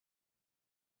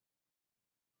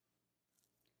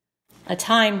a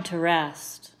time to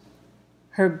rest,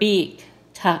 her beak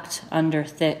tucked under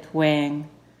thick wing,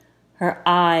 her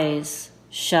eyes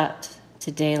shut to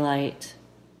daylight,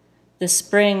 the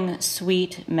spring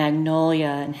sweet magnolia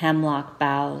and hemlock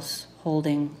boughs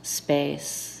holding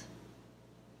space.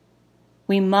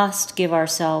 We must give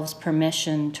ourselves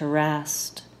permission to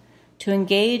rest, to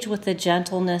engage with the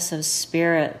gentleness of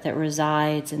spirit that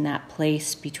resides in that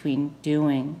place between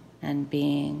doing and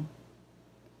being.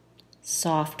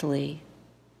 Softly,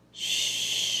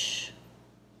 shh,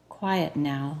 quiet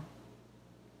now.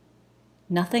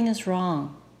 Nothing is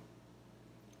wrong.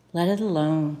 Let it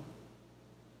alone.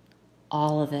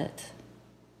 All of it.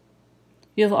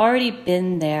 You have already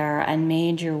been there and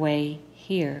made your way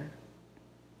here.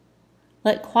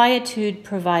 Let quietude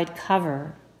provide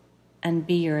cover and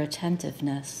be your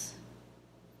attentiveness.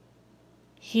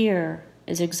 Here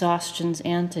is exhaustion's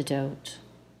antidote.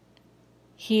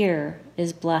 Here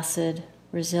is blessed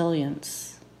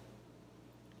resilience.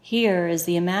 Here is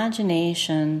the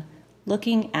imagination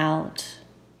looking out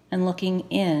and looking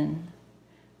in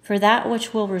for that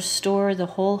which will restore the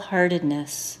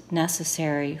wholeheartedness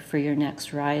necessary for your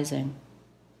next rising.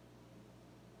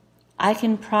 I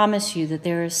can promise you that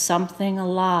there is something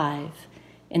alive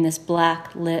in this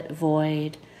black lit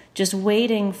void, just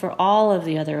waiting for all of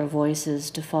the other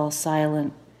voices to fall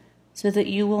silent so that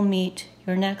you will meet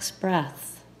your next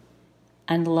breath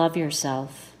and love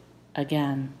yourself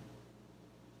again.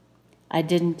 I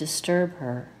didn't disturb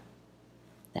her,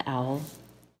 the owl